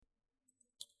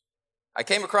I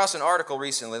came across an article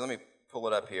recently. Let me pull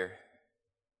it up here.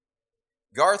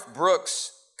 Garth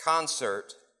Brooks'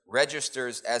 concert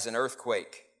registers as an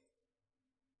earthquake.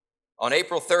 On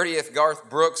April 30th, Garth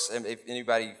Brooks, and if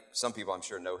anybody, some people I'm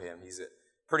sure know him. He's a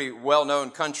pretty well-known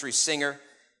country singer.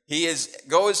 He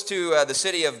goes to the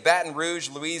city of Baton Rouge,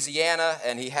 Louisiana,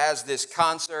 and he has this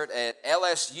concert at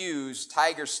LSU's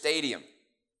Tiger Stadium.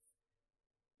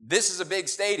 This is a big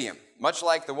stadium, much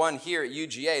like the one here at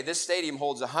UGA. This stadium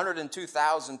holds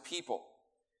 102,000 people,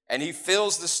 and he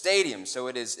fills the stadium, so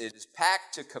it is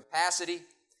packed to capacity.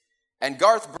 And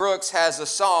Garth Brooks has a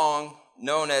song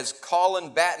known as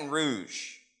Callin' Baton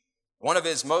Rouge, one of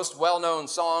his most well-known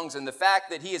songs, and the fact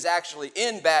that he is actually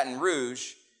in Baton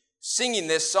Rouge singing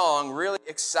this song really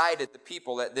excited the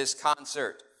people at this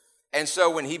concert. And so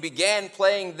when he began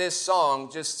playing this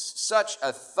song, just such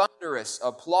a thunderous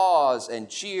applause and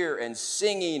cheer and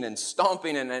singing and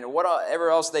stomping and whatever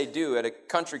else they do at a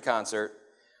country concert,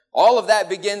 all of that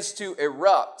begins to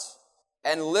erupt.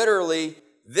 And literally,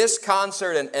 this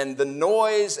concert and the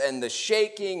noise and the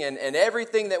shaking and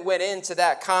everything that went into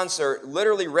that concert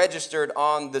literally registered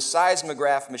on the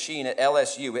seismograph machine at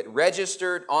LSU. It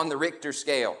registered on the Richter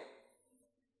scale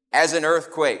as an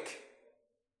earthquake.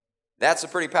 That's a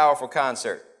pretty powerful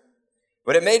concert.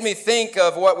 But it made me think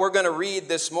of what we're going to read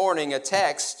this morning, a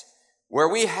text where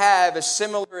we have a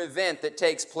similar event that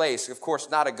takes place. Of course,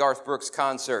 not a Garth Brooks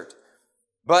concert,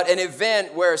 but an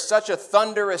event where such a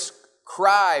thunderous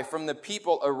cry from the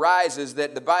people arises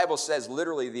that the Bible says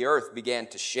literally the earth began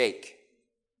to shake.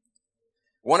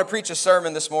 I want to preach a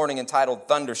sermon this morning entitled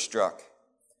Thunderstruck.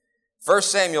 1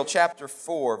 Samuel chapter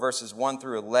 4, verses 1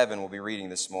 through 11 we'll be reading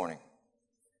this morning.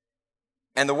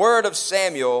 And the word of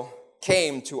Samuel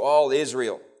came to all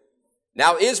Israel.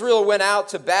 Now Israel went out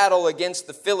to battle against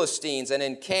the Philistines and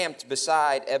encamped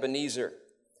beside Ebenezer.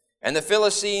 And the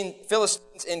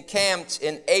Philistines encamped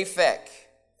in Aphek.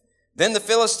 Then the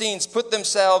Philistines put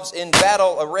themselves in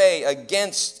battle array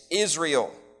against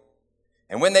Israel.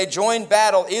 And when they joined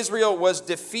battle, Israel was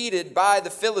defeated by the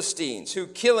Philistines, who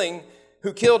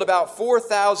killed about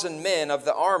 4,000 men of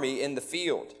the army in the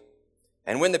field.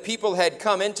 And when the people had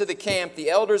come into the camp, the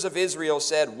elders of Israel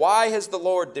said, "Why has the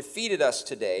Lord defeated us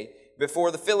today before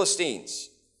the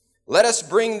Philistines? Let us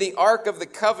bring the ark of the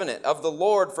covenant of the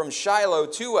Lord from Shiloh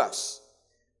to us,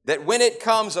 that when it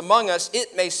comes among us,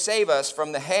 it may save us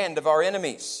from the hand of our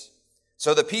enemies."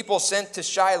 So the people sent to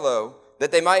Shiloh,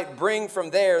 that they might bring from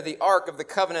there the ark of the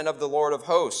covenant of the Lord of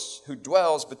hosts, who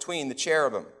dwells between the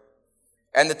cherubim.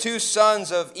 And the two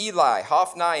sons of Eli,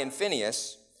 Hophni and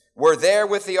Phinehas, were there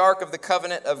with the ark of the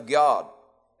covenant of God.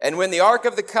 And when the ark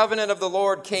of the covenant of the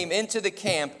Lord came into the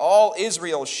camp, all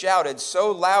Israel shouted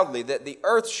so loudly that the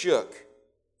earth shook.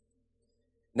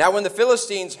 Now when the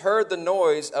Philistines heard the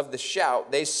noise of the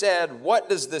shout, they said, "What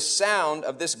does the sound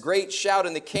of this great shout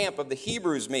in the camp of the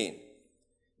Hebrews mean?"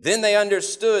 Then they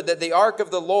understood that the ark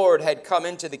of the Lord had come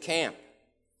into the camp.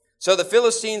 So the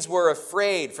Philistines were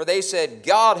afraid, for they said,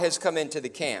 "God has come into the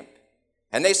camp."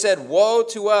 And they said, "Woe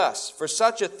to us, for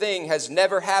such a thing has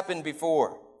never happened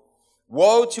before.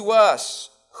 Woe to us,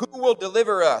 who will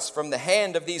deliver us from the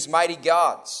hand of these mighty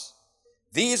gods?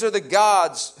 These are the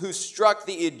gods who struck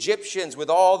the Egyptians with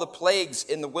all the plagues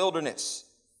in the wilderness.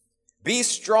 Be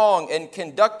strong and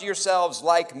conduct yourselves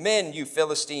like men, you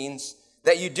Philistines,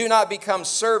 that you do not become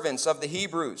servants of the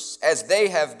Hebrews, as they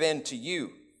have been to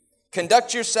you.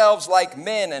 Conduct yourselves like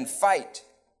men and fight."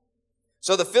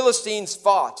 So the Philistines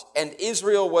fought, and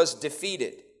Israel was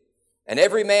defeated. And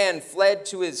every man fled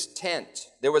to his tent.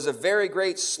 There was a very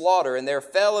great slaughter, and there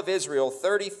fell of Israel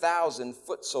 30,000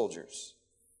 foot soldiers.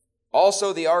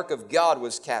 Also the ark of God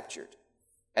was captured,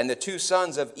 and the two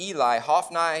sons of Eli,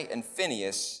 Hophni and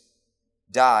Phinehas,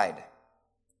 died.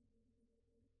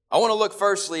 I want to look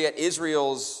firstly at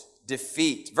Israel's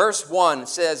defeat. Verse 1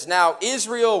 says, "Now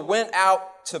Israel went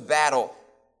out to battle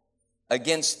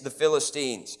against the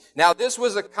Philistines." Now, this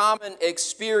was a common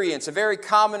experience, a very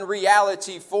common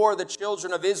reality for the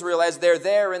children of Israel as they're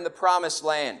there in the promised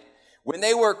land. When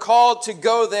they were called to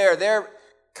go there, their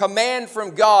command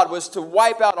from God was to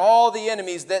wipe out all the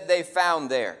enemies that they found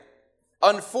there.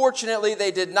 Unfortunately,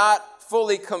 they did not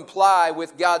fully comply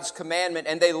with God's commandment,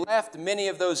 and they left many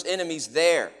of those enemies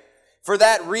there. For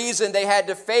that reason, they had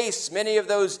to face many of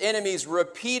those enemies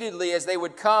repeatedly as they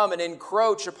would come and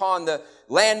encroach upon the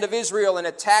land of Israel and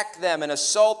attack them and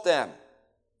assault them.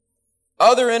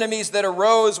 Other enemies that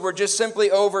arose were just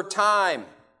simply over time.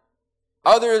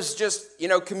 Others just,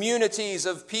 communities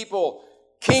of people,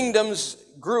 kingdoms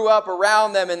grew up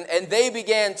around them, and they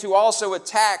began to also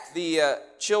attack the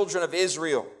children of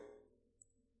Israel.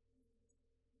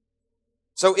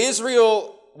 So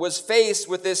Israel was faced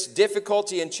with this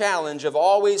difficulty and challenge of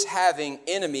always having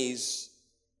enemies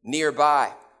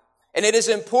nearby. And it is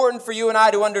important for you and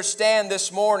I to understand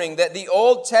this morning that the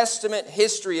Old Testament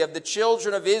history of the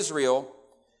children of Israel,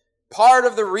 part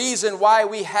of the reason why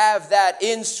we have that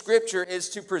in Scripture is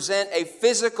to present a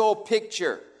physical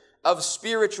picture of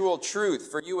spiritual truth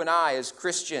for you and I as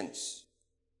Christians.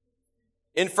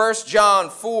 In 1 John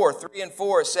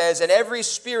 4:3-4, it says, "And every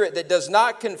spirit that does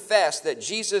not confess that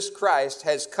Jesus Christ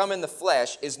has come in the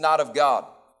flesh is not of God.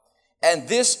 And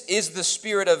this is the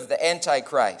spirit of the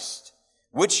Antichrist,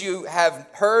 which you have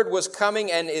heard was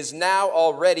coming and is now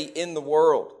already in the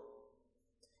world."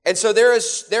 And so there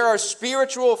are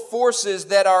spiritual forces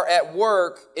that are at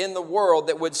work in the world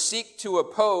that would seek to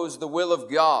oppose the will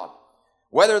of God.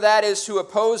 Whether that is to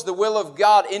oppose the will of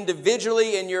God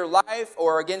individually in your life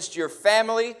or against your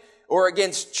family or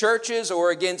against churches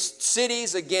or against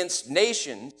cities, against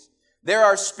nations, there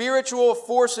are spiritual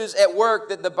forces at work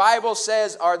that the Bible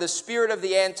says are the spirit of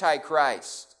the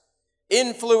Antichrist.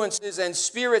 Influences and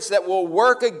spirits that will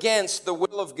work against the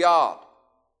will of God.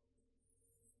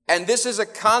 And this is a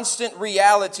constant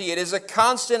reality. It is a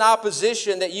constant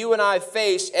opposition that you and I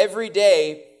face every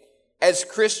day as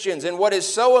Christians. And what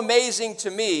is so amazing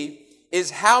to me is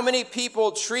how many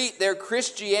people treat their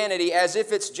Christianity as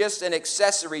if it's just an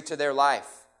accessory to their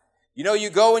life. You know, you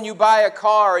go and you buy a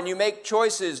car and you make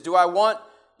choices. Do I want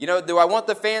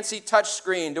the fancy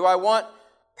touchscreen? Do I want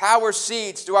power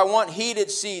seats? Do I want heated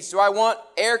seats? Do I want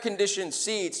air-conditioned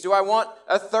seats? Do I want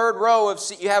a third row of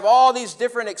seats? You have all these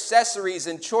different accessories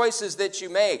and choices that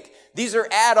you make. These are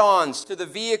add-ons to the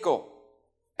vehicle.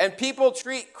 And people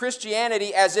treat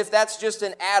Christianity as if that's just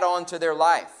an add-on to their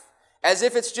life. As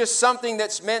if it's just something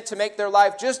that's meant to make their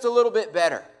life just a little bit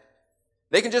better.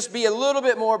 They can just be a little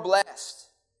bit more blessed.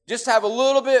 Just have a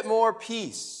little bit more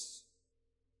peace.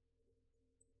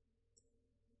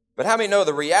 But how many know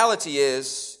the reality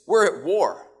is we're at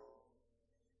war?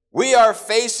 We are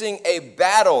facing a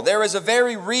battle. There is a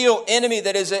very real enemy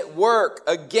that is at work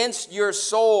against your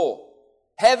soul.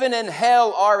 Heaven and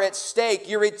hell are at stake.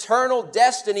 Your eternal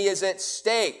destiny is at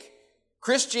stake.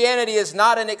 Christianity is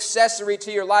not an accessory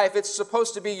to your life. It's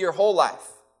supposed to be your whole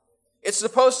life. It's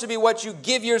supposed to be what you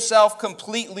give yourself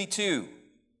completely to,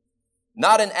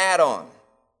 not an add-on.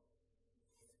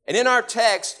 And in our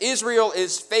text, Israel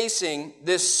is facing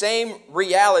this same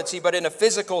reality, but in a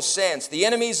physical sense. The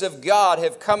enemies of God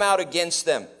have come out against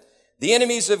them. The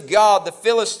enemies of God, the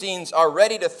Philistines, are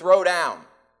ready to throw down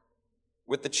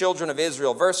with the children of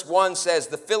Israel. Verse 1 says,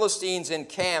 the Philistines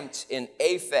encamped in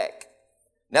Aphek.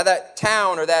 Now that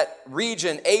town or that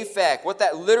region, Aphek, what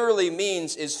that literally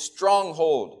means is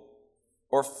stronghold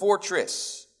or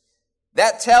fortress.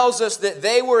 That tells us that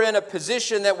they were in a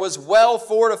position that was well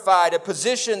fortified, a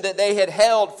position that they had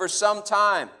held for some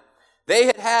time. They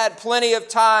had had plenty of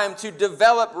time to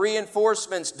develop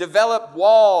reinforcements, develop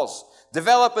walls,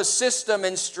 develop a system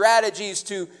and strategies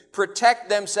to protect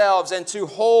themselves and to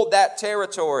hold that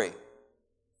territory.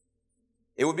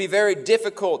 It would be very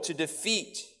difficult to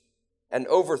defeat and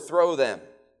overthrow them.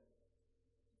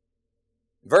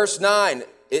 Verse 9,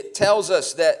 it tells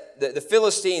us that the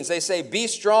Philistines, they say, "Be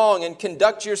strong and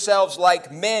conduct yourselves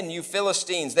like men, you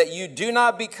Philistines, that you do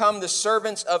not become the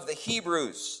servants of the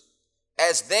Hebrews,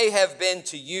 as they have been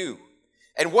to you."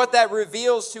 And what that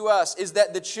reveals to us is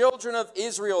that the children of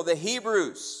Israel, the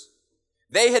Hebrews,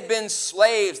 they had been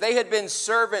slaves, they had been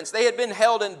servants, they had been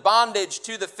held in bondage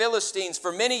to the Philistines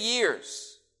for many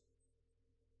years.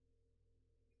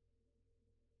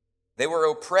 They were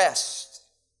oppressed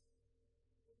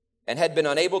and had been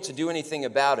unable to do anything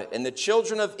about it. And the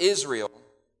children of Israel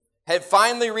had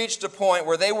finally reached a point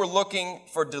where they were looking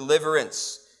for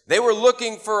deliverance. They were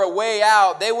looking for a way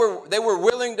out. They were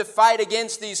willing to fight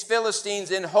against these Philistines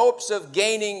in hopes of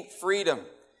gaining freedom,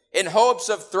 in hopes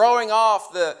of throwing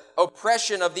off the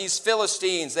oppression of these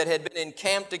Philistines that had been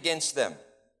encamped against them.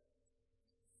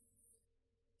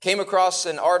 Came across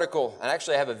an article, and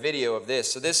actually I have a video of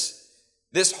this. So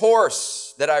this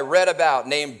horse that I read about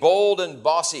named Bold and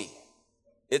Bossy,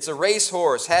 it's a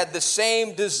racehorse, had the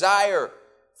same desire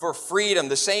for freedom,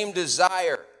 the same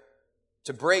desire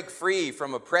to break free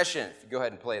from oppression. If you go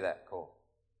ahead and play that, Cole.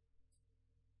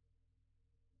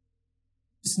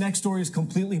 This next story is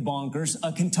completely bonkers.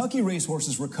 A Kentucky racehorse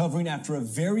is recovering after a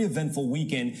very eventful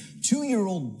weekend.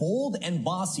 2-year-old Bold and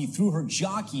Bossy threw her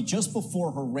jockey just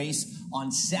before her race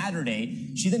on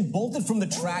Saturday. She then bolted from the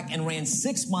track and ran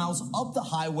 6 miles up the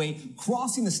highway,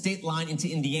 crossing the state line into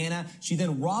Indiana. She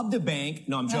then robbed a bank.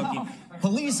 No, I'm joking.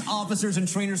 Police officers and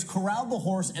trainers corralled the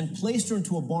horse and placed her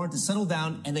into a barn to settle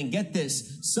down. And then get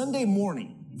this, Sunday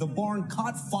morning, the barn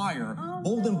caught fire.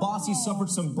 Bold and Bossy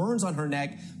suffered some burns on her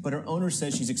neck, but her owner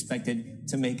says she's expected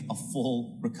to make a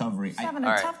full recovery. She's having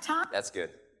a tough time. That's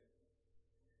good.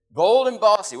 Bold and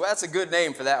Bossy. Well, that's a good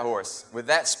name for that horse with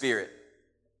that spirit.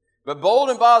 But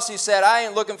Bold and Bossy said, I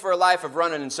ain't looking for a life of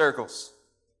running in circles.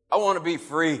 I want to be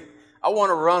free. I want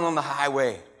to run on the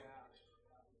highway.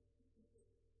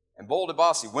 And Bold and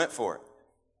Bossy went for it.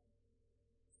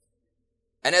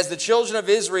 And as the children of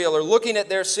Israel are looking at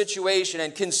their situation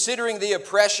and considering the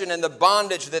oppression and the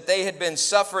bondage that they had been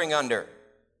suffering under,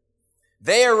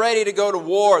 they are ready to go to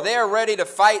war. They are ready to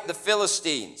fight the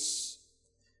Philistines.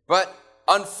 But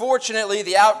unfortunately,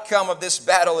 the outcome of this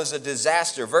battle is a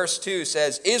disaster. Verse 2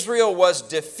 says, Israel was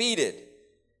defeated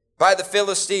by the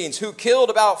Philistines, who killed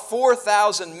about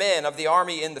 4,000 men of the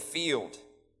army in the field.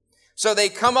 So they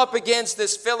come up against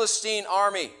this Philistine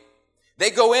army. They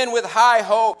go in with high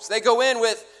hopes. They go in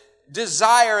with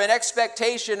desire and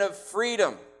expectation of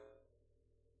freedom.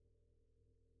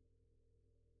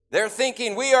 They're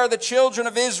thinking, we are the children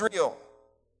of Israel.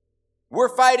 We're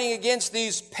fighting against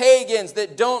these pagans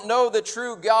that don't know the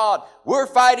true God. We're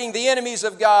fighting the enemies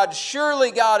of God. Surely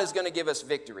God is going to give us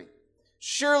victory.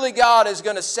 Surely God is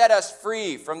going to set us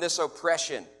free from this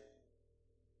oppression.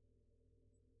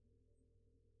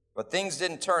 But things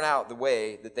didn't turn out the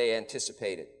way that they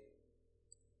anticipated.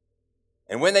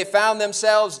 And when they found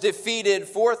themselves defeated,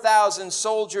 4,000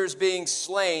 soldiers being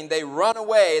slain, they run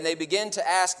away and they begin to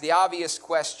ask the obvious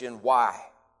question, why?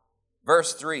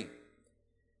 Verse 3.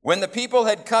 When the people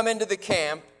had come into the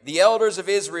camp, the elders of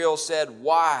Israel said,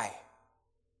 why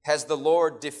has the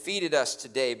Lord defeated us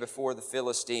today before the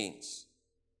Philistines?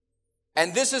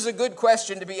 And this is a good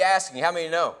question to be asking. How many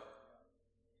know?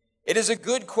 It is a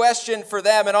good question for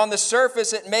them, and on the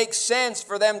surface it makes sense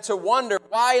for them to wonder,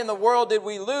 why in the world did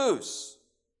we lose?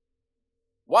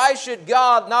 Why should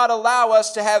God not allow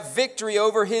us to have victory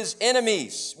over His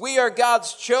enemies? We are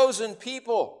God's chosen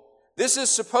people. This is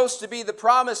supposed to be the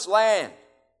promised land.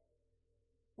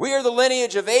 We are the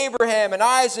lineage of Abraham and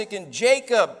Isaac and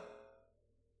Jacob.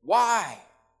 Why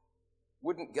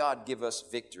wouldn't God give us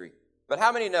victory? But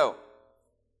how many know?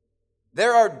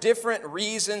 There are different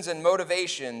reasons and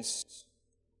motivations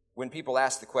when people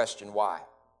ask the question, why?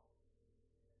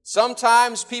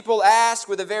 Sometimes people ask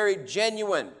with a very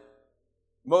genuine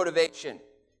motivation.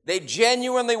 They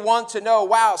genuinely want to know,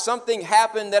 wow, something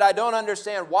happened that I don't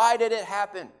understand. Why did it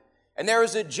happen? And there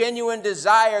is a genuine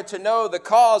desire to know the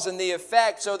cause and the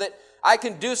effect so that I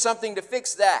can do something to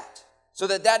fix that, so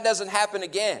that that doesn't happen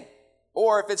again.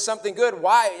 Or if it's something good,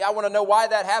 why? I want to know why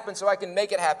that happened so I can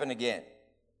make it happen again.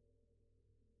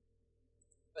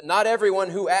 But not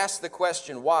everyone who asks the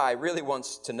question why really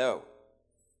wants to know.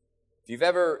 If you've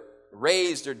ever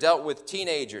raised or dealt with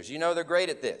teenagers, you know they're great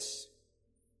at this.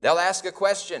 They'll ask a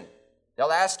question.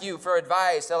 They'll ask you for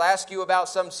advice. They'll ask you about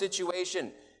some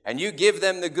situation. And you give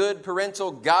them the good,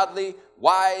 parental, godly,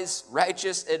 wise,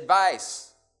 righteous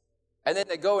advice. And then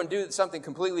they go and do something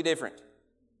completely different.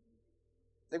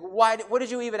 Like, what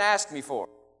did you even ask me for?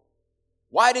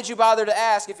 Why did you bother to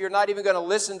ask if you're not even going to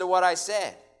listen to what I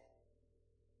said?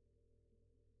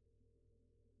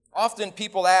 Often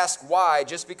people ask why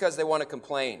just because they want to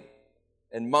complain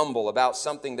and mumble about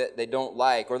something that they don't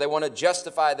like, or they want to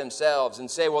justify themselves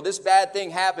and say, well, this bad thing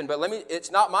happened, but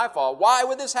it's not my fault. Why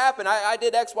would this happen? I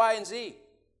did X, Y, and Z.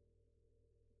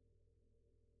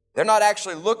 They're not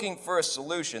actually looking for a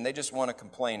solution. They just want to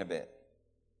complain a bit.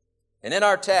 And in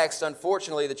our text,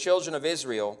 unfortunately, the children of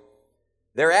Israel,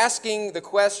 they're asking the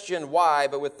question why,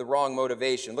 but with the wrong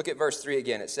motivation. Look at verse 3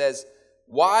 again. It says,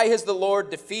 why has the Lord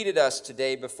defeated us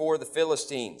today before the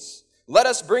Philistines? Let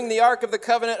us bring the ark of the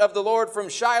covenant of the Lord from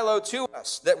Shiloh to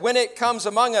us, that when it comes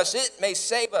among us, it may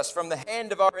save us from the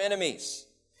hand of our enemies.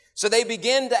 So they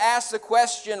begin to ask the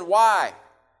question, why?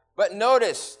 But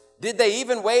notice, did they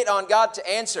even wait on God to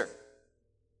answer?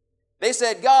 They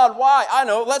said, God, why? I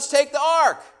know, let's take the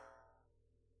ark.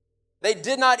 They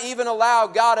did not even allow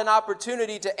God an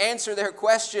opportunity to answer their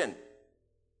question.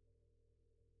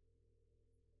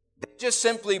 They just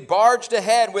simply barged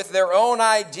ahead with their own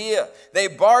idea. They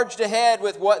barged ahead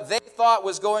with what they thought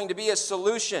was going to be a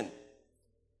solution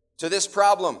to this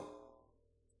problem.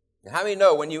 And how many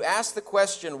know when you ask the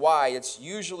question why, it's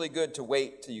usually good to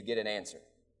wait till you get an answer?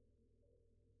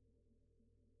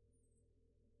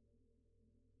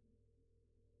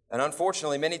 And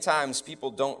unfortunately, many times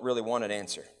people don't really want an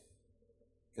answer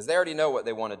because they already know what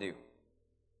they want to do.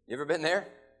 You ever been there?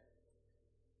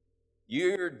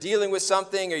 You're dealing with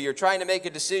something or you're trying to make a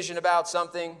decision about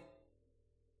something,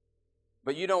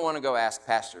 but you don't want to go ask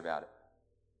pastor about it.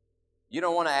 You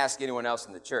don't want to ask anyone else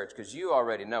in the church because you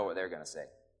already know what they're going to say.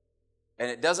 and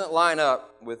it doesn't line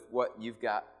up with what you've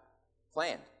got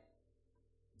planned,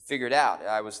 figured out.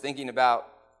 I was thinking about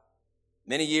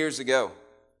many years ago.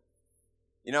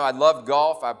 You know, I loved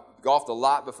golf. I golfed a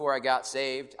lot before I got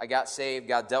saved. I got saved.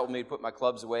 God dealt with me to put my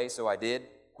clubs away, so I did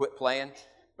quit playing.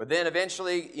 But then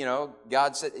eventually, you know,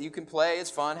 God said, you can play.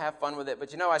 It's fun. Have fun with it.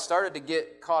 But, you know, I started to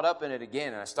get caught up in it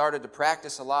again, and I started to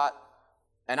practice a lot.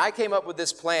 And I came up with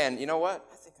this plan. You know what?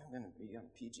 I think I'm going to be on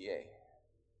PGA.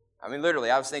 I mean, literally,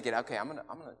 I was thinking, okay, I'm gonna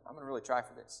really try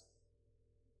for this.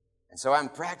 And so I'm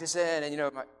practicing, and, you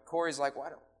know, Corey's like,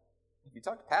 have you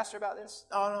talked to Pastor about this?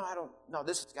 No, I don't. No,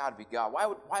 this has got to be God.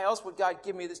 Why else would God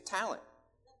give me this talent?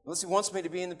 Unless he wants me to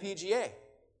be in the PGA.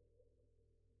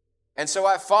 And so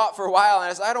I fought for a while,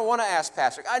 and I said, I don't want to ask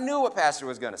Pastor. I knew what Pastor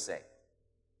was going to say.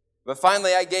 But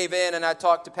finally I gave in, and I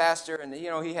talked to Pastor, and,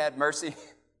 you know, he had mercy.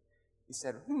 He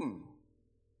said,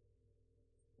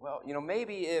 well, you know,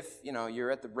 maybe if, you know, you're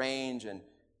at the range and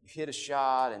you hit a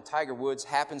shot and Tiger Woods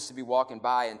happens to be walking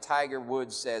by and Tiger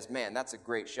Woods says, man, that's a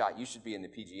great shot. You should be in the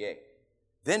PGA.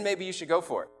 Then maybe you should go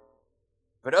for it.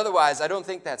 But otherwise, I don't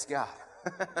think that's God.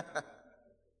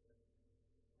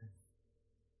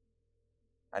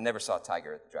 I never saw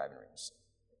Tiger at the driving range.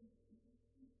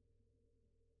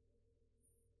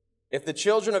 If the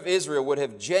children of Israel would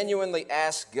have genuinely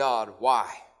asked God why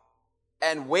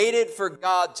and waited for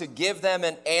God to give them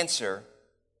an answer,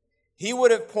 he would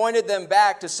have pointed them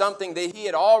back to something that he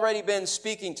had already been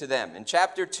speaking to them. In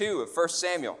chapter 2 of 1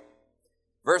 Samuel,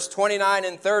 verse 29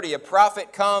 and 30, a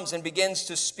prophet comes and begins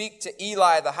to speak to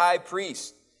Eli, the high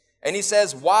priest. And he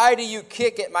says, why do you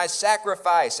kick at my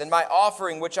sacrifice and my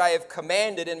offering which I have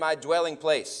commanded in my dwelling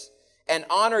place, and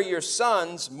honor your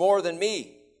sons more than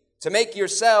me, to make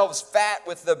yourselves fat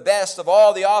with the best of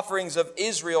all the offerings of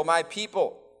Israel, my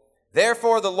people?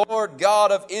 Therefore the Lord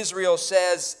God of Israel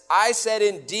says, I said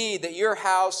indeed that your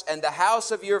house and the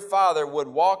house of your father would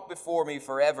walk before me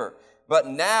forever. But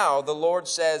now the Lord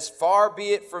says, far be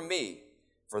it from me.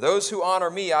 For those who honor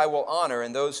me I will honor,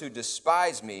 and those who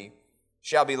despise me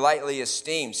shall be lightly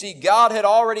esteemed. See, God had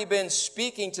already been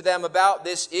speaking to them about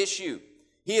this issue.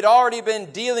 He had already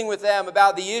been dealing with them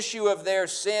about the issue of their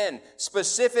sin,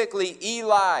 specifically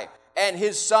Eli and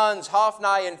his sons,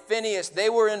 Hophni and Phinehas. They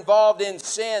were involved in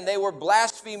sin. They were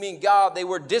blaspheming God. They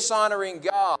were dishonoring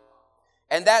God.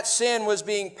 And that sin was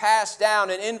being passed down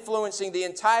and influencing the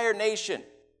entire nation.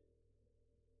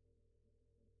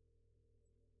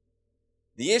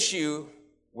 The issue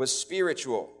was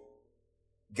spiritual.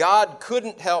 God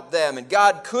couldn't help them, and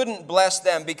God couldn't bless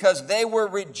them because they were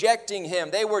rejecting him.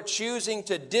 They were choosing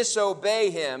to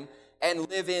disobey him and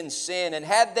live in sin. And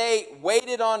had they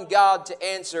waited on God to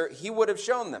answer, he would have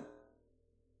shown them.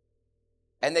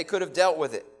 And they could have dealt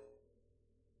with it.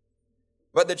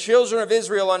 But the children of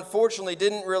Israel, unfortunately,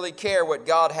 didn't really care what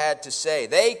God had to say.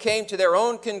 They came to their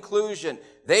own conclusion.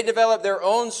 They developed their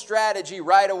own strategy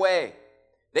right away.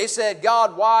 They said,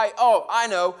 God, why? Oh, I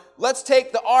know. Let's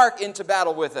take the ark into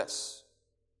battle with us.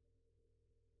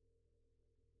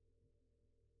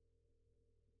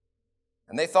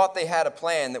 And they thought they had a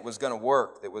plan that was going to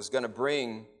work, that was going to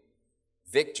bring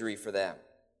victory for them. I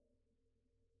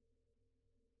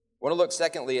want to look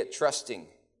secondly at trusting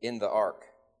in the ark.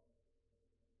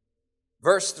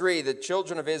 Verse 3, the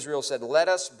children of Israel said, let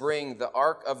us bring the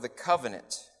ark of the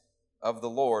covenant of the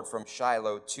Lord from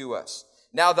Shiloh to us.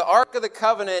 Now, the Ark of the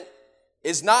Covenant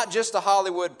is not just a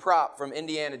Hollywood prop from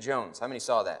Indiana Jones. How many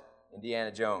saw that?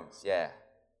 Indiana Jones, yeah.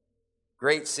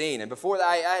 Great scene. And before that,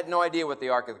 I had no idea what the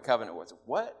Ark of the Covenant was.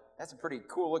 What? That's a pretty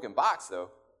cool-looking box, though.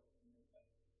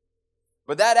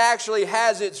 But that actually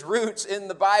has its roots in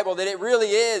the Bible, that it really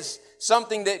is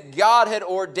something that God had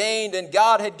ordained and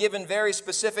God had given very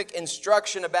specific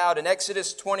instruction about in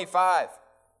Exodus 25.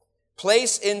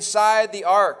 Place inside the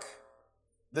ark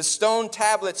the stone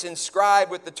tablets inscribed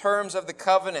with the terms of the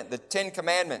covenant, the 10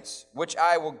 Commandments, which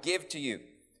I will give to you.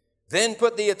 Then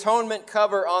put the atonement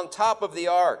cover on top of the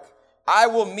ark. I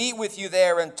will meet with you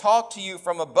there and talk to you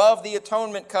from above the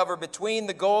atonement cover between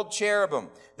the gold cherubim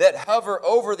that hover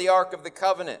over the ark of the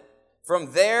covenant.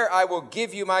 From there I will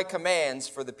give you my commands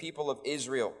for the people of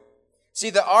Israel. See,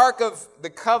 the ark of the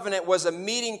covenant was a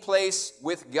meeting place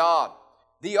with God.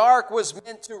 The ark was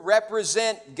meant to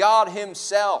represent God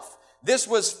himself. This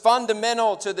was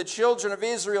fundamental to the children of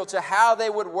Israel, to how they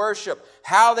would worship,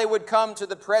 how they would come to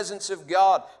the presence of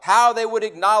God, how they would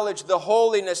acknowledge the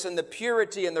holiness and the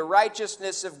purity and the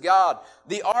righteousness of God.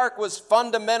 The ark was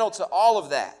fundamental to all of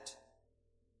that.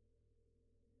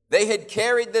 They had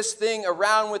carried this thing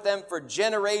around with them for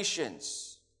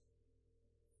generations.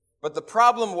 But the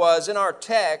problem was, in our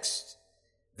text,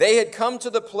 they had come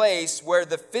to the place where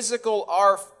the physical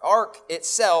ark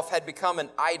itself had become an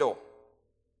idol.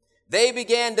 They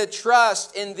began to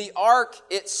trust in the ark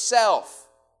itself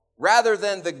rather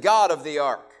than the God of the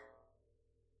ark.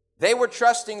 They were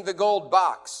trusting the gold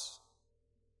box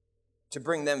to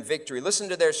bring them victory. Listen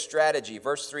to their strategy.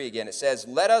 Verse 3 again. It says,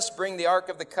 "Let us bring the ark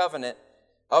of the covenant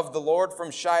of the Lord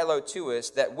from Shiloh to us,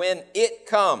 that when it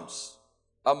comes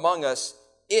among us,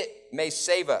 it may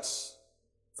save us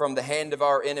from the hand of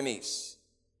our enemies."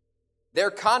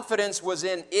 Their confidence was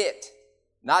in it,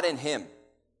 not in him.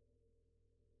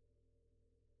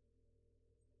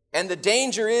 And the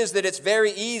danger is that it's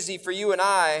very easy for you and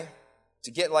I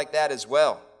to get like that as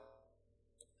well.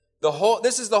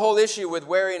 This is the whole issue with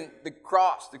wearing the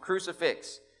cross, the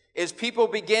crucifix, is people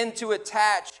begin to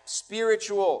attach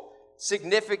spiritual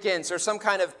significance or some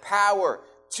kind of power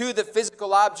to the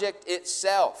physical object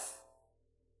itself.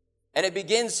 And it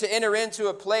begins to enter into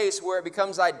a place where it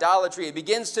becomes idolatry. It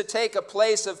begins to take a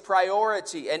place of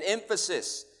priority and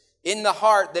emphasis in the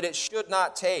heart that it should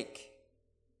not take.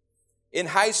 In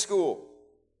high school,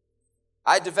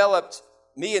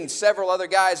 me and several other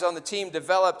guys on the team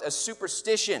developed a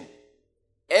superstition.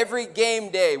 Every game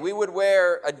day, we would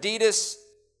wear Adidas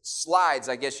slides,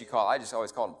 I guess you call it. I just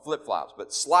always call them flip-flops,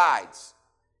 but slides.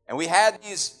 And we had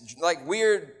these like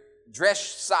weird dress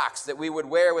socks that we would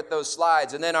wear with those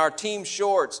slides, and then our team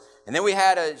shorts, and then we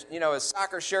had a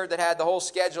soccer shirt that had the whole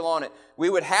schedule on it. We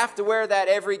would have to wear that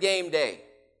every game day.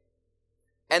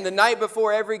 And the night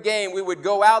before every game, we would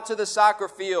go out to the soccer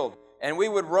field, and we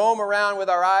would roam around with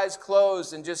our eyes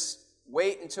closed and just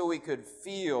wait until we could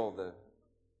feel the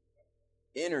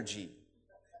energy.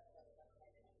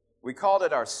 We called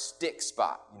it our stick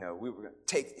spot. We were going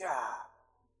to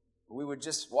we would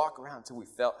just walk around until we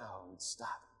felt, we'd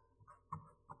stop.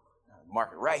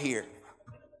 Mark it right here.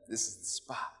 This is the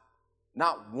spot.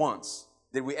 Not once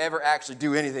did we ever actually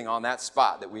do anything on that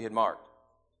spot that we had marked.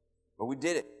 But we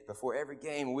did it before every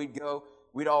game. We'd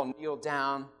all kneel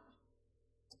down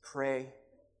to pray.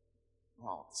 We're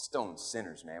all stone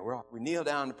sinners, man. We kneel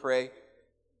down to pray,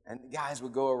 and the guys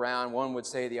would go around. One would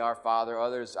say the Our Father,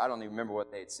 others, I don't even remember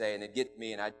what they'd say, and they'd get to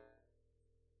me, and I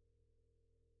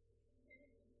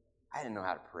didn't know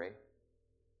how to pray.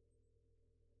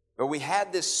 But we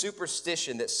had this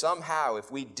superstition that somehow if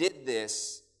we did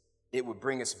this, it would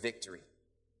bring us victory.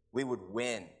 We would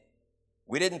win.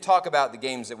 We didn't talk about the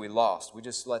games that we lost. We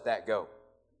just let that go.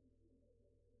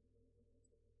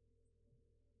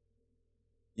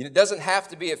 It doesn't have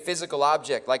to be a physical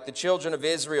object. Like the children of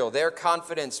Israel, their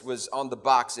confidence was on the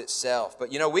box itself. But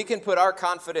we can put our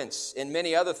confidence in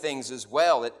many other things as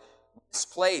well. It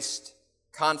misplaced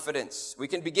confidence. We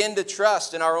can begin to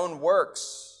trust in our own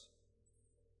works.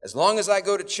 As long as I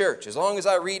go to church, as long as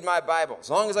I read my Bible,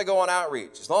 as long as I go on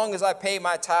outreach, as long as I pay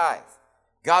my tithe,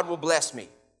 God will bless me,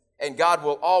 and God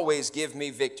will always give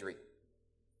me victory.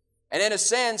 And in a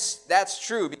sense, that's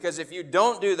true, because if you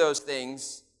don't do those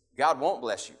things, God won't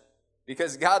bless you,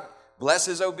 because God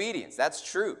blesses obedience. That's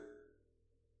true.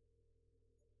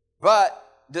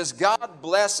 But does God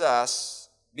bless us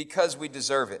because we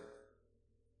deserve it?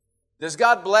 Does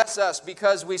God bless us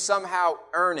because we somehow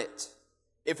earn it?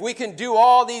 If we can do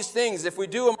all these things, if we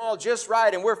do them all just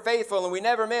right and we're faithful and we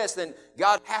never miss, then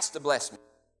God has to bless me.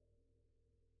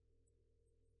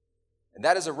 And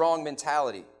that is a wrong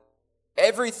mentality.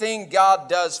 Everything God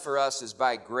does for us is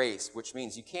by grace, which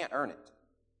means you can't earn it.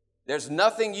 There's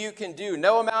nothing you can do,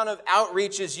 no amount of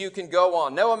outreaches you can go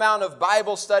on, no amount of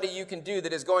Bible study you can do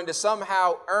that is going to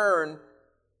somehow earn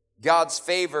God's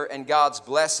favor and God's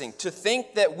blessing. To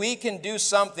think that we can do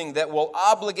something that will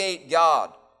obligate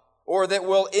God or that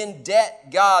will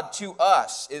indebt God to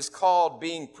us is called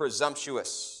being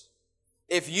presumptuous.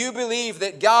 If you believe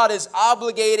that God is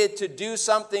obligated to do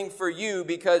something for you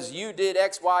because you did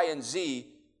X, Y, and Z,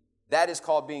 that is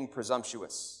called being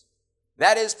presumptuous.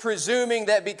 That is presuming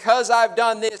that because I've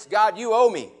done this, God, you owe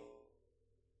me.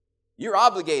 You're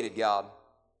obligated, God.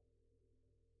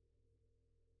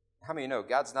 How many know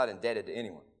God's not indebted to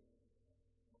anyone?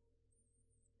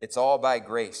 It's all by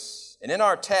grace. And in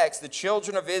our text, the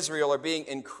children of Israel are being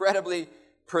incredibly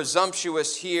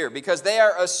presumptuous here because they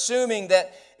are assuming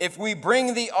that if we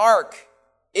bring the ark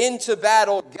into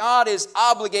battle, God is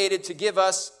obligated to give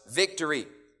us victory.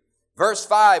 Verse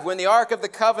 5, when the ark of the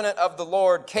covenant of the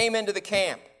Lord came into the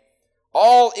camp,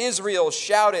 all Israel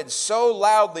shouted so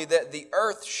loudly that the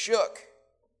earth shook.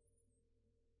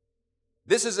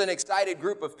 This is an excited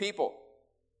group of people.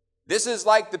 This is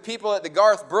like the people at the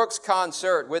Garth Brooks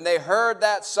concert when they heard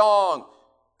that song,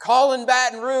 Calling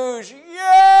Baton Rouge,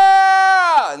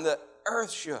 yeah! And the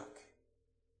earth shook.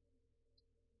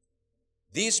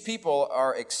 These people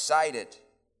are excited.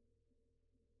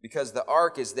 because the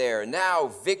ark is there. Now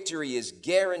victory is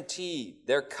guaranteed.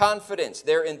 Their confidence,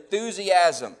 their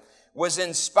enthusiasm was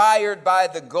inspired by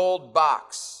the gold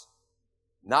box,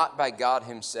 not by God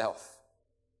himself.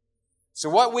 So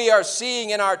what we are seeing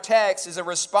in our text is a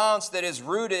response that is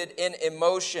rooted in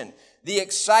emotion. The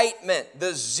excitement,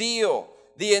 the zeal,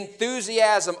 the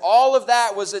enthusiasm, all of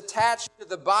that was attached to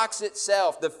the box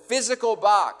itself, the physical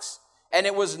box, and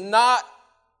it was not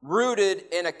rooted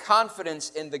in a confidence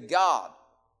in the God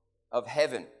of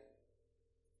heaven.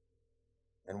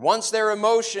 And once their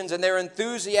emotions and their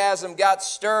enthusiasm got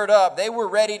stirred up, they were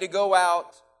ready to go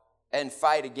out and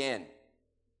fight again.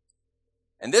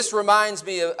 And this reminds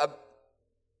me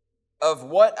of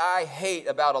what I hate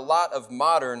about a lot of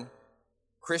modern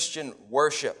Christian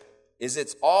worship, is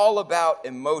it's all about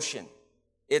emotion.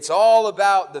 It's all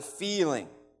about the feeling.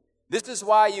 This is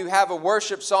why you have a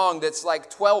worship song that's like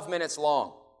 12 minutes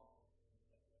long.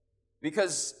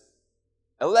 Because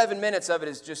 11 minutes of it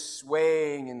is just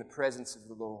swaying in the presence of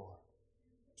the Lord,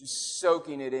 just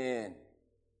soaking it in.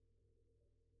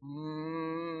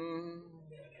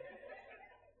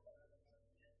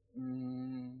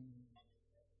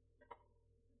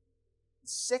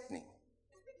 It's sickening.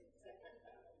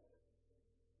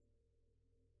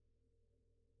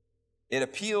 It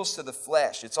appeals to the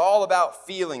flesh. It's all about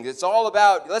feelings. It's all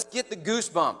about, let's get the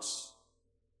goosebumps.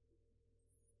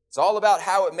 It's all about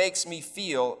how it makes me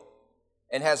feel,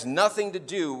 and has nothing to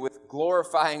do with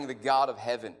glorifying the God of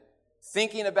heaven,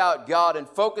 thinking about God and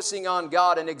focusing on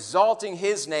God and exalting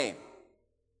his name.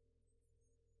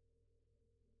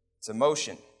 It's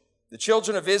emotion. The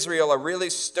children of Israel are really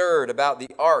stirred about the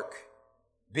ark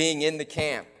being in the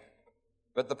camp.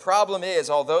 But the problem is,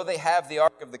 although they have the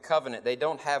Ark of the Covenant, they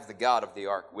don't have the God of the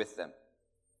Ark with them.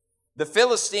 The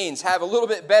Philistines have a little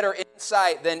bit better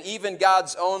insight than even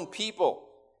God's own people.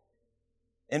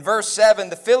 In verse 7,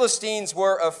 the Philistines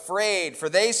were afraid, for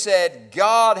they said,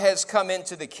 God has come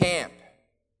into the camp.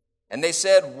 And they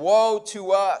said, woe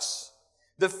to us.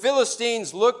 The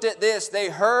Philistines looked at this, they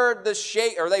heard they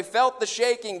felt the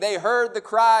shaking, they heard the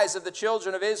cries of the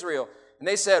children of Israel, and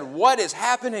they said, what is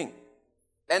happening?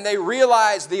 And they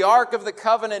realized the Ark of the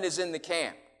Covenant is in the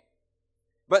camp.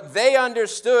 But they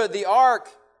understood the Ark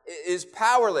is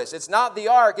powerless. It's not the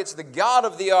Ark, it's the God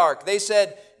of the Ark. They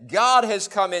said, God has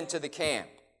come into the camp.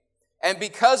 And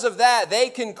because of that, they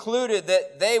concluded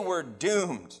that they were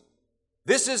doomed.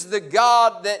 This is the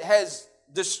God that has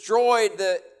destroyed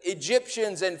the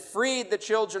Egyptians and freed the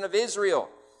children of Israel.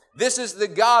 This is the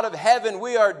God of heaven.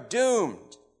 We are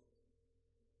doomed.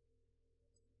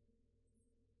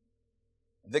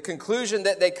 The conclusion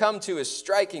that they come to is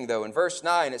striking, though. In verse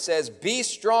 9, it says, be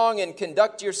strong and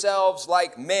conduct yourselves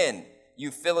like men,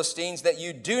 you Philistines, that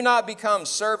you do not become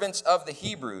servants of the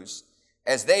Hebrews,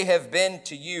 as they have been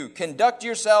to you. Conduct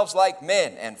yourselves like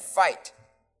men and fight.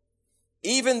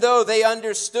 Even though they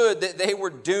understood that they were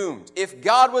doomed. If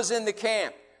God was in the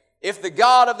camp, if the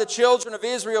God of the children of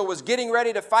Israel was getting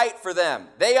ready to fight for them,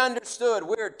 they understood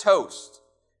we're toast.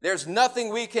 There's nothing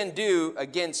we can do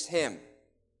against him.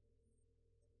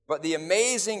 But the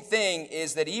amazing thing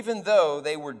is that even though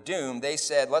they were doomed, they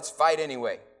said, let's fight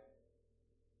anyway.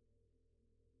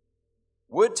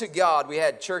 Would to God we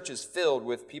had churches filled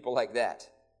with people like that.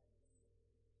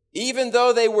 Even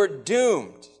though they were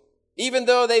doomed, even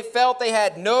though they felt they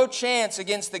had no chance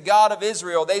against the God of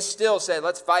Israel, they still said,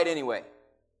 let's fight anyway.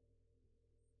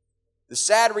 The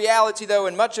sad reality, though,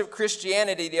 in much of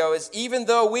Christianity, though, is even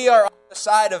though we are on the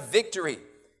side of victory,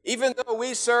 even though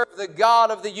we serve the God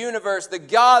of the universe, the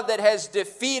God that has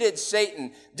defeated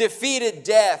Satan, defeated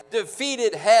death,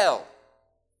 defeated hell,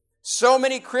 so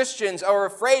many Christians are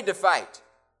afraid to fight.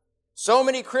 So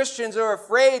many Christians are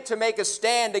afraid to make a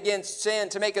stand against sin,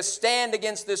 to make a stand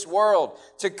against this world,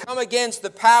 to come against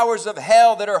the powers of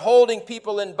hell that are holding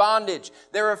people in bondage.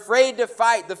 They're afraid to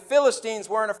fight. The Philistines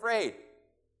weren't afraid.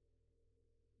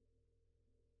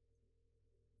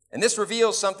 And this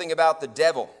reveals something about the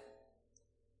devil.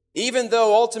 Even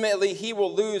though ultimately he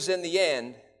will lose in the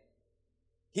end,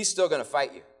 he's still going to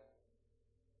fight you.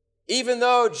 Even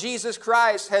though Jesus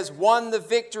Christ has won the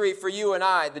victory for you and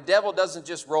I, the devil doesn't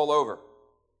just roll over.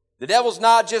 The devil's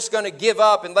not just going to give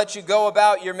up and let you go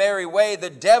about your merry way. The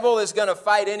devil is going to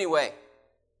fight anyway.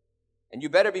 And you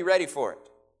better be ready for it.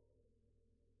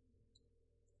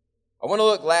 I want to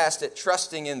look last at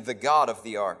trusting in the God of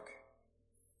the ark.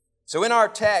 So in our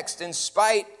text, in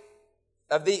spite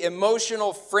of the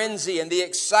emotional frenzy and the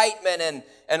excitement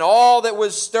and all that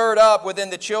was stirred up within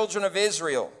the children of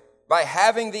Israel by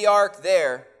having the ark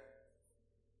there,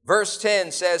 verse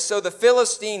 10 says, so the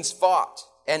Philistines fought,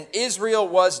 and Israel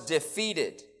was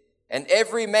defeated, and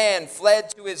every man fled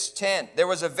to his tent. There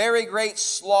was a very great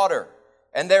slaughter,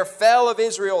 and there fell of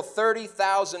Israel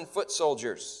 30,000 foot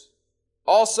soldiers.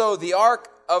 Also the ark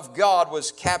of God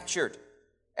was captured,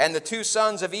 and the two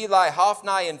sons of Eli,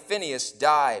 Hophni and Phinehas,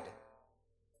 died.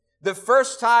 The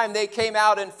first time they came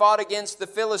out and fought against the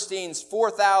Philistines,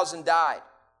 4,000 died.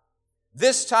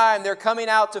 This time they're coming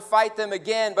out to fight them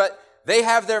again, but they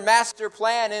have their master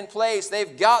plan in place.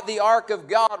 They've got the ark of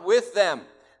God with them.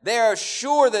 They are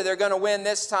sure that they're going to win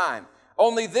this time.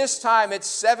 Only this time it's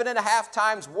 7.5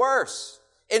 times worse.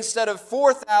 Instead of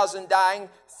 4,000 dying,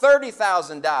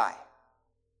 30,000 die.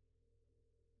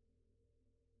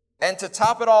 And to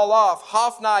top it all off,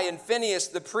 Hophni and Phinehas,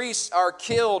 the priests, are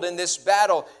killed in this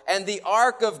battle, and the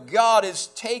ark of God is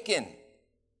taken.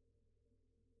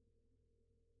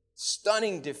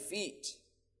 Stunning defeat.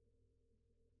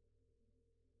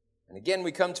 And again,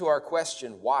 we come to our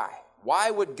question, why? Why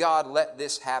would God let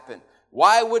this happen?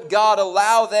 Why would God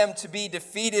allow them to be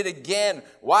defeated again?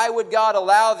 Why would God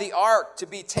allow the ark to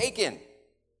be taken?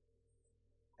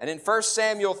 And in 1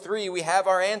 Samuel 3, we have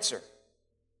our answer.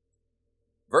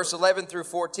 Verse 11 through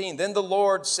 14, Then the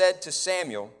Lord said to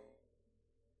Samuel,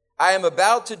 I am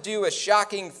about to do a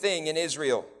shocking thing in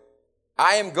Israel.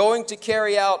 I am going to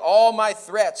carry out all my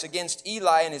threats against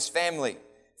Eli and his family,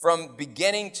 from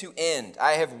beginning to end.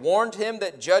 I have warned him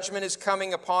that judgment is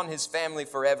coming upon his family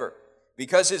forever,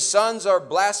 because his sons are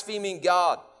blaspheming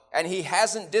God, and he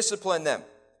hasn't disciplined them.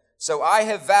 So I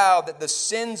have vowed that the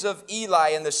sins of Eli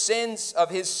and the sins of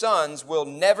his sons will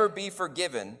never be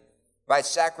forgiven by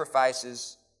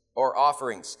sacrifices or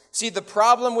offerings. See, the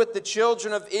problem with the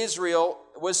children of Israel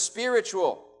was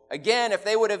spiritual. Again, if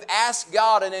they would have asked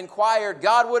God and inquired,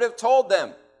 God would have told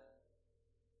them.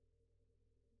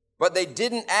 But they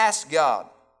didn't ask God.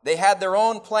 They had their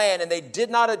own plan, and they did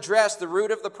not address the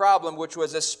root of the problem, which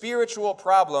was a spiritual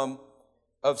problem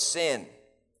of sin.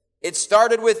 It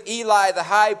started with Eli, the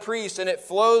high priest, and it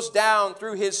flows down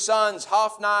through his sons,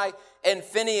 Hophni and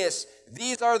Phinehas.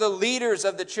 These are the leaders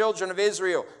of the children of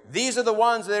Israel. These are the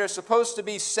ones that are supposed to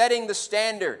be setting the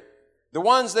standard, the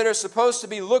ones that are supposed to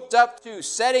be looked up to,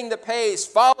 setting the pace.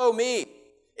 Follow me.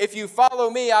 If you follow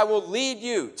me, I will lead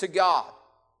you to God.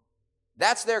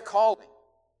 That's their calling.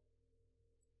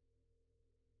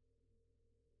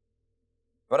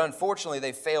 But unfortunately,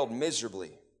 they failed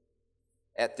miserably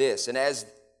at this. And as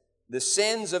the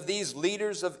sins of these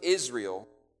leaders of Israel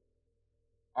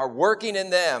are working in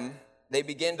them, they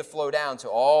begin to flow down to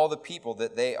all the people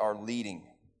that they are leading.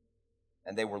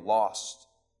 And they were lost.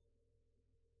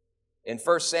 In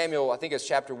 1 Samuel, I think it's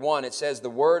chapter 1, it says the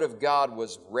word of God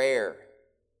was rare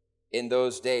in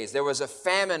those days. There was a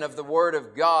famine of the word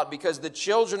of God because the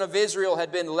children of Israel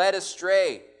had been led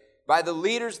astray by the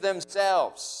leaders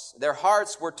themselves. Their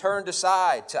hearts were turned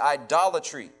aside to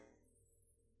idolatry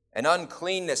and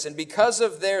uncleanness. And because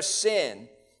of their sin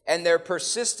and their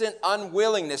persistent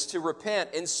unwillingness to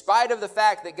repent, in spite of the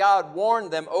fact that God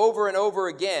warned them over and over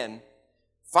again,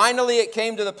 finally it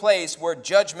came to the place where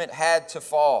judgment had to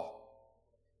fall.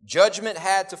 Judgment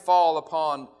had to fall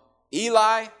upon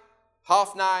Eli,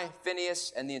 Hophni,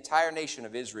 Phinehas, and the entire nation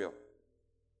of Israel.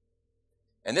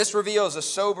 And this reveals a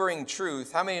sobering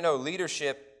truth. How many know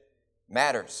leadership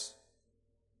matters?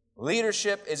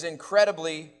 Leadership is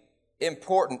incredibly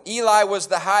important. Eli was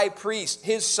the high priest.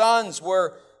 His sons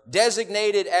were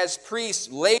designated as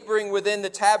priests laboring within the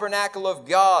tabernacle of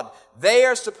God. They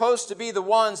are supposed to be the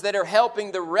ones that are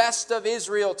helping the rest of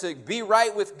Israel to be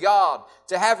right with God,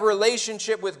 to have a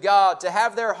relationship with God, to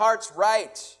have their hearts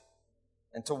right,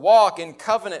 and to walk in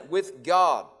covenant with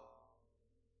God.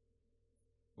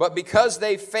 But because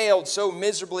they failed so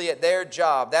miserably at their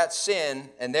job, that sin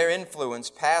and their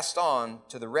influence passed on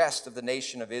to the rest of the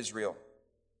nation of Israel.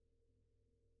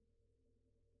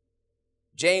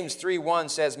 James 3:1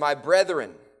 says, My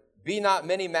brethren, be not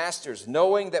many masters,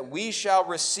 knowing that we shall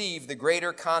receive the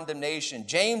greater condemnation.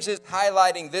 James is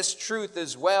highlighting this truth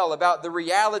as well about the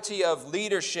reality of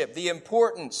leadership, the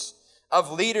importance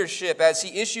of leadership as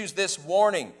he issues this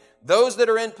warning. Those that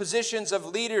are in positions of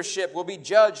leadership will be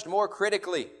judged more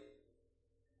critically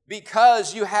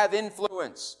because you have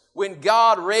influence. When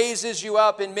God raises you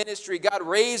up in ministry, God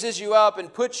raises you up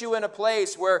and puts you in a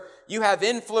place where you have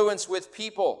influence with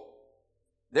people,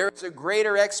 there is a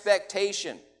greater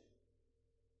expectation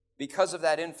because of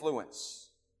that influence.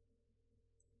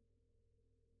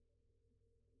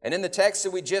 And in the text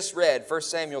that we just read, 1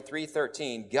 Samuel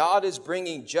 3:13, God is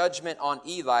bringing judgment on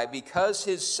Eli because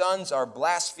his sons are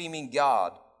blaspheming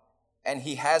God and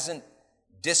he hasn't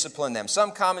disciplined them.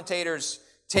 Some commentators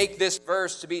take this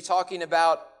verse to be talking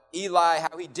about Eli,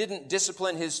 how he didn't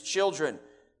discipline his children.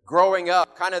 growing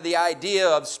up, kind of the idea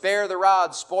of spare the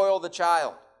rod, spoil the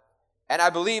child. And I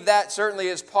believe that certainly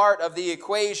is part of the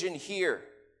equation here.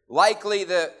 Likely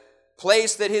the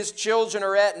place that his children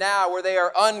are at now, where they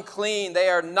are unclean, they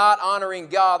are not honoring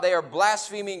God, they are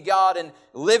blaspheming God and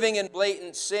living in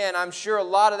blatant sin. I'm sure a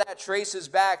lot of that traces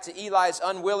back to Eli's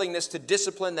unwillingness to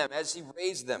discipline them as he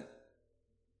raised them.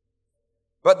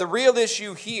 But the real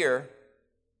issue here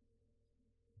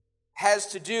has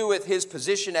to do with his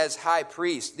position as high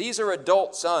priest. These are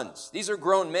adult sons. These are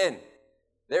grown men.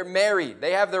 They're married.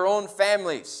 They have their own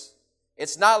families.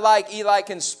 It's not like Eli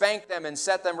can spank them and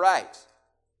set them right.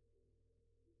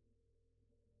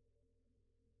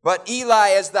 But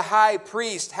Eli, as the high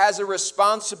priest, has a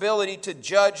responsibility to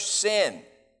judge sin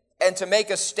and to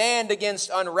make a stand against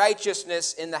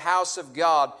unrighteousness in the house of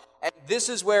God. And this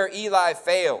is where Eli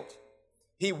failed.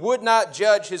 He would not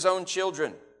judge his own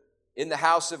children in the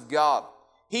house of God.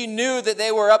 He knew that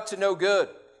they were up to no good.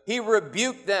 He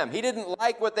rebuked them. He didn't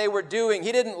like what they were doing.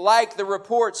 He didn't like the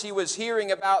reports he was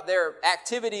hearing about their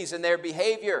activities and their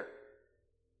behavior.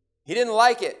 He didn't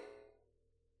like it.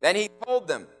 Then he told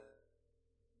them.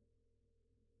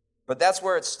 But that's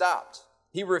where it stopped.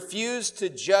 He refused to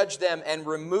judge them and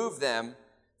remove them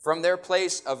from their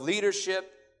place of leadership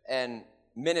and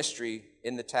ministry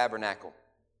in the tabernacle.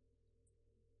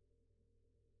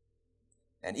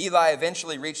 And Eli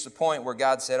eventually reached the point where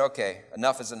God said, okay,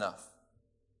 enough is enough.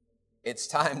 It's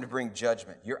time to bring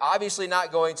judgment. You're obviously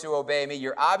not going to obey me.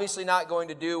 You're obviously not going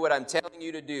to do what I'm telling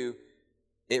you to do.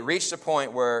 It reached a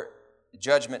point where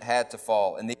judgment had to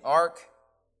fall. And the ark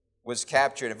was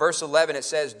captured. In verse 11 it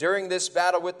says, during this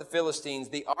battle with the Philistines,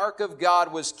 the ark of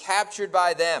God was captured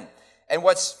by them. And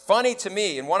what's funny to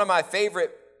me, and one of my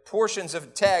favorite portions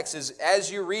of text, is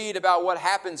as you read about what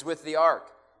happens with the ark,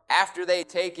 after they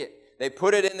take it, they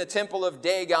put it in the temple of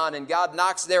Dagon, and God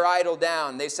knocks their idol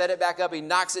down. They set it back up. He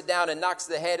knocks it down and knocks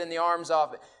the head and the arms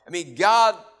off. I mean,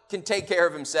 God can take care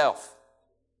of himself.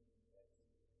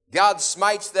 God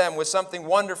smites them with something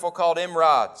wonderful called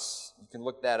emerods. You can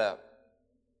look that up.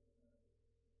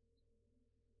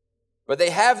 But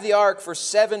they have the ark for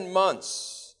 7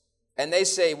 months, and they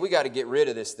say, we got to get rid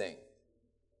of this thing.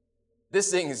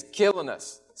 This thing is killing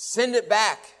us. Send it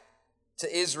back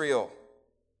to Israel.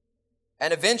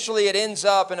 And eventually it ends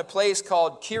up in a place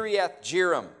called Kiriath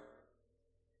Jearim.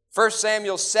 1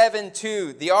 Samuel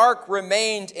 7:2, the ark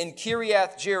remained in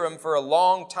Kiriath Jearim for a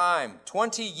long time,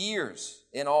 20 years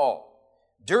in all.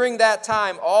 During that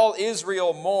time, all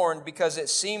Israel mourned because it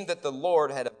seemed that the Lord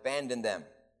had abandoned them.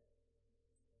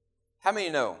 How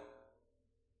many know?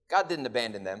 God didn't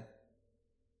abandon them.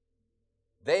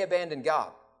 They abandoned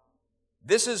God.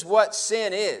 This is what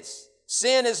sin is.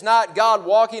 Sin is not God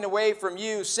walking away from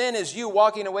you. Sin is you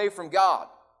walking away from God.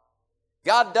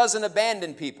 God doesn't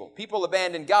abandon people. People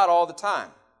abandon God all the time.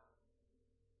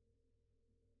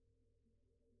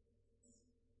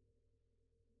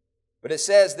 But it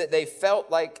says that they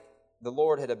felt like the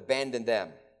Lord had abandoned them.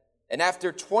 And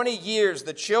after 20 years,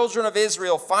 the children of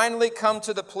Israel finally come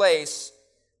to the place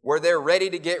where they're ready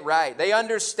to get right. They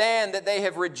understand that they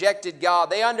have rejected God.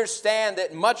 They understand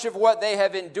that much of what they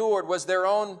have endured was their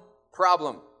own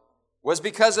problem, was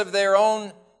because of their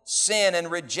own sin and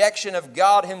rejection of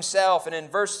God himself. And in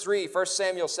verse 3, 1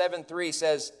 Samuel 7:3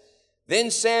 says,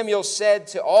 then Samuel said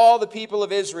to all the people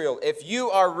of Israel, if you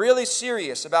are really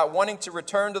serious about wanting to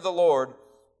return to the Lord,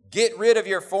 get rid of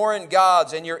your foreign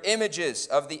gods and your images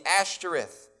of the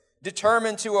Ashtoreth.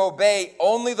 Determined to obey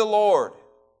only the Lord.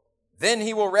 Then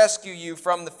he will rescue you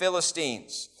from the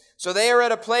Philistines. So they are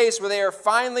at a place where they are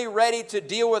finally ready to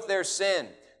deal with their sin.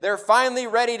 They're finally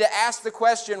ready to ask the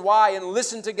question why and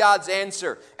listen to God's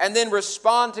answer and then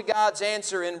respond to God's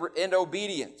answer in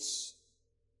obedience.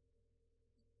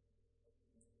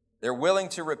 They're willing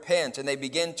to repent and they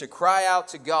begin to cry out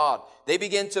to God. They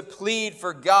begin to plead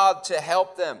for God to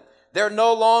help them. They're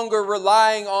no longer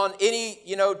relying on any,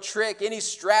 trick, any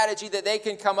strategy that they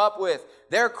can come up with.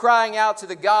 They're crying out to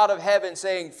the God of heaven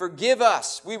saying, forgive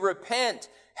us, we repent,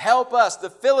 help us,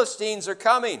 the Philistines are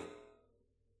coming.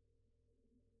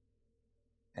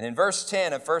 And in verse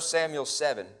 10 of 1 Samuel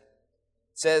 7, it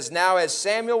says, now as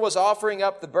Samuel was offering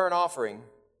up the burnt offering,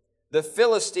 the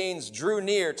Philistines drew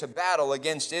near to battle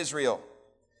against Israel.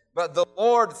 But the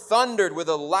Lord thundered with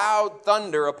a loud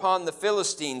thunder upon the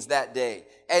Philistines that day,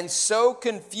 and so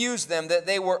confused them that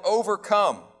they were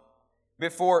overcome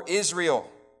before Israel.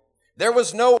 There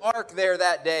was no ark there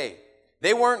that day.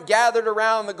 They weren't gathered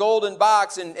around the golden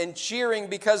box and cheering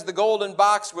because the golden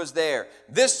box was there.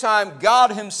 This time,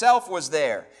 God himself was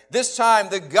there. This time,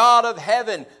 the God of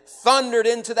heaven thundered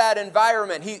into that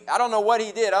environment. I don't know what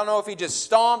he did. I don't know if he just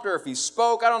stomped or if he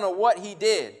spoke. I don't know what he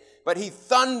did. but he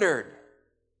thundered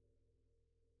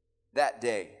that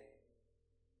day.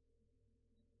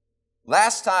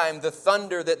 Last time, the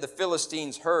thunder that the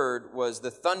Philistines heard was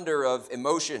the thunder of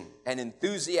emotion and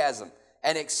enthusiasm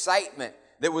and excitement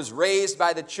that was raised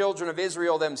by the children of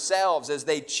Israel themselves as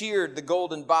they cheered the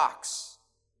golden box.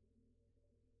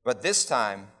 But this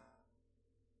time,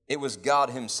 it was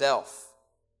God himself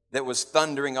that was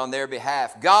thundering on their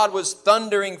behalf. God was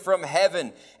thundering from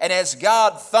heaven, and as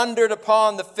God thundered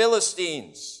upon the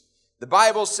Philistines, the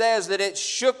Bible says that it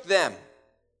shook them,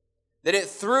 that it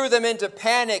threw them into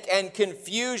panic and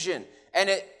confusion, and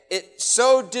it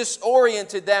so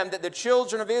disoriented them that the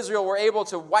children of Israel were able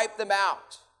to wipe them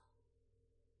out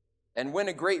and win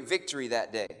a great victory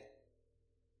that day.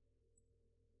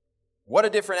 What a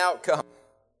different outcome.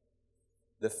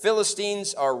 The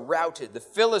Philistines are routed. The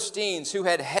Philistines who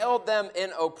had held them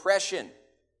in oppression.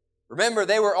 Remember,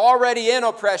 they were already in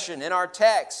oppression in our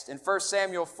text in 1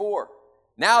 Samuel 4.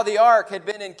 Now the ark had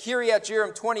been in Kiriath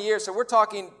Jearim 20 years, so we're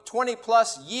talking 20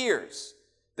 plus years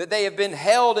that they have been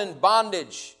held in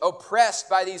bondage, oppressed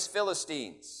by these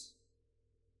Philistines.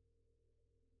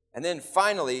 And then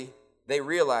finally, they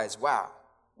realize, wow,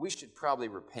 we should probably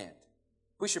repent.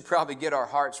 We should probably get our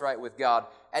hearts right with God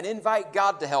and invite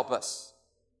God to help us.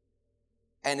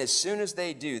 And as soon as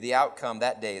they do, the outcome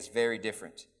that day is very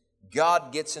different.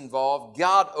 God gets involved,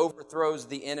 God overthrows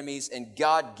the enemies, and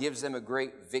God gives them a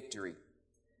great victory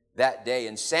that day.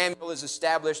 And Samuel is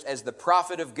established as the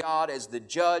prophet of God, as the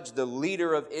judge, the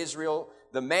leader of Israel,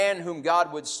 the man whom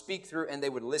God would speak through and they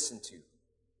would listen to.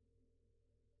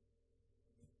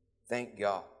 Thank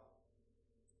God.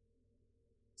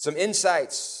 Some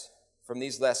insights from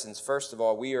these lessons. First of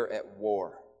all, we are at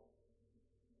war.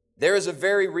 There is a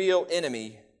very real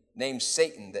enemy named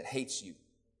Satan that hates you.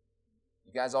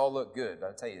 You guys all look good, but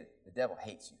I'll tell you, the devil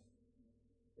hates you.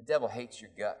 The devil hates your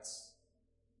guts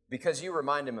because you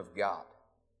remind him of God,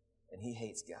 and he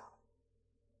hates God.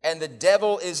 And the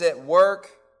devil is at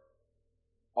work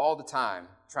all the time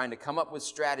trying to come up with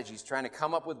strategies, trying to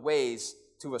come up with ways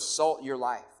to assault your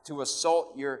life, to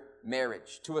assault your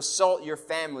marriage, to assault your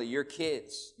family, your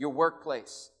kids, your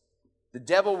workplace. The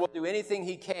devil will do anything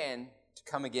he can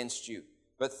to come against you.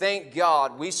 But thank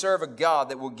God, we serve a God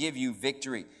that will give you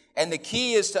victory. And the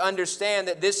key is to understand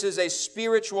that this is a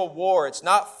spiritual war. It's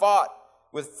not fought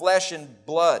with flesh and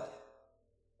blood,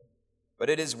 but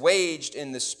it is waged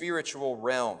in the spiritual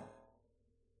realm.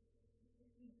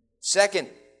 Second,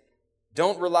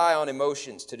 don't rely on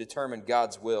emotions to determine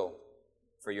God's will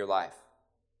for your life.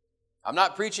 I'm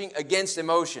not preaching against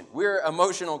emotion. We're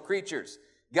emotional creatures.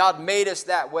 God made us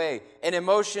that way. And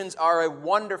emotions are a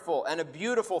wonderful and a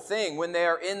beautiful thing when they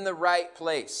are in the right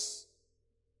place.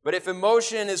 But if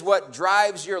emotion is what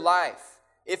drives your life,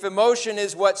 if emotion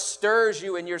is what stirs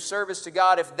you in your service to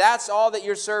God, if that's all that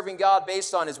you're serving God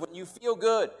based on is when you feel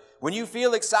good, when you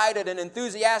feel excited and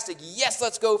enthusiastic, yes,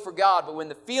 let's go for God. But when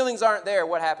the feelings aren't there,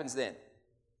 what happens then?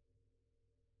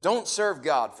 Don't serve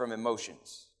God from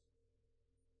emotions.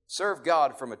 Serve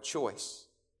God from a choice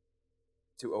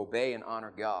to obey and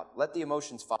honor God. Let the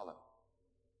emotions follow.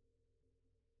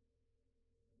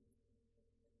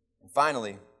 And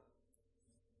finally,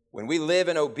 when we live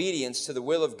in obedience to the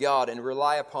will of God and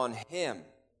rely upon Him,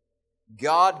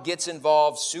 God gets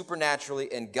involved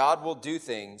supernaturally and God will do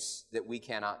things that we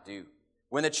cannot do.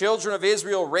 When the children of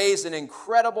Israel raised an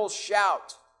incredible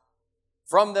shout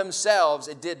from themselves,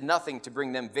 it did nothing to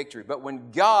bring them victory. But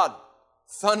when God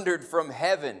thundered from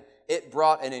heaven, it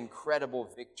brought an incredible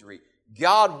victory.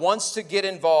 God wants to get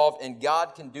involved, and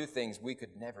God can do things we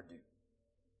could never do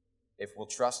if we'll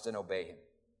trust and obey Him.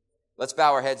 Let's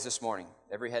bow our heads this morning.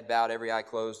 Every head bowed, every eye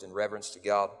closed in reverence to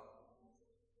God.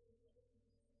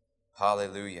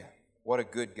 Hallelujah. What a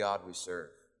good God we serve.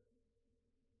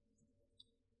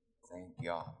 Thank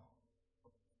God.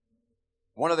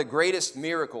 One of the greatest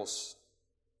miracles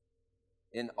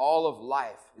in all of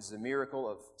life is the miracle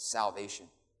of salvation.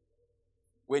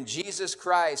 When Jesus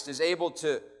Christ is able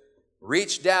to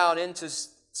reach down into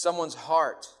someone's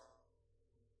heart,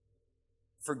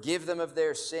 forgive them of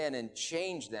their sin, and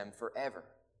change them forever.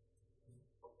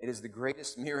 It is the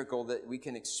greatest miracle that we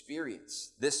can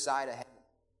experience this side of heaven.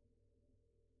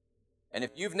 And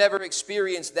if you've never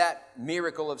experienced that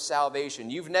miracle of salvation,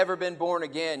 you've never been born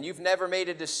again, you've never made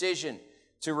a decision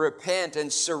to repent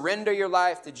and surrender your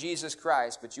life to Jesus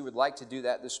Christ, but you would like to do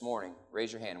that this morning,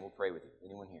 raise your hand and we'll pray with you.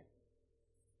 Anyone here?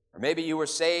 Or maybe you were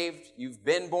saved, you've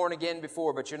been born again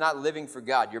before, but you're not living for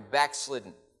God. You're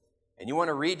backslidden. And you want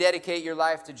to rededicate your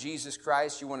life to Jesus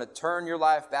Christ. You want to turn your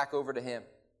life back over to Him.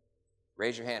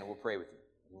 Raise your hand and we'll pray with you.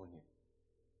 Anyone here?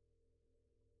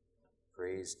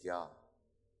 Praise God.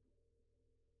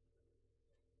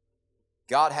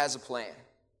 God has a plan.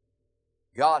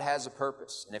 God has a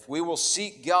purpose. And if we will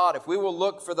seek God, if we will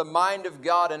look for the mind of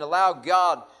God and allow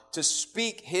God to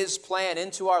speak His plan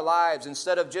into our lives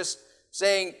instead of just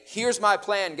saying, here's my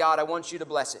plan, God, I want you to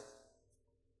bless it.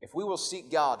 If we will seek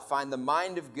God, find the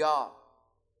mind of God,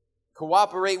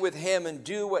 cooperate with Him and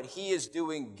do what He is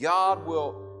doing, God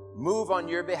will move on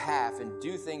your behalf and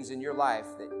do things in your life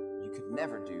that you could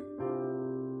never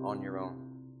do on your own.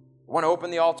 I want to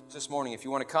open the altar this morning. If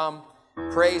you want to come,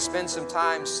 pray, spend some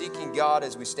time seeking God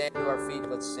as we stand to our feet.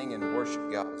 Let's sing and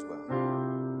worship God as well.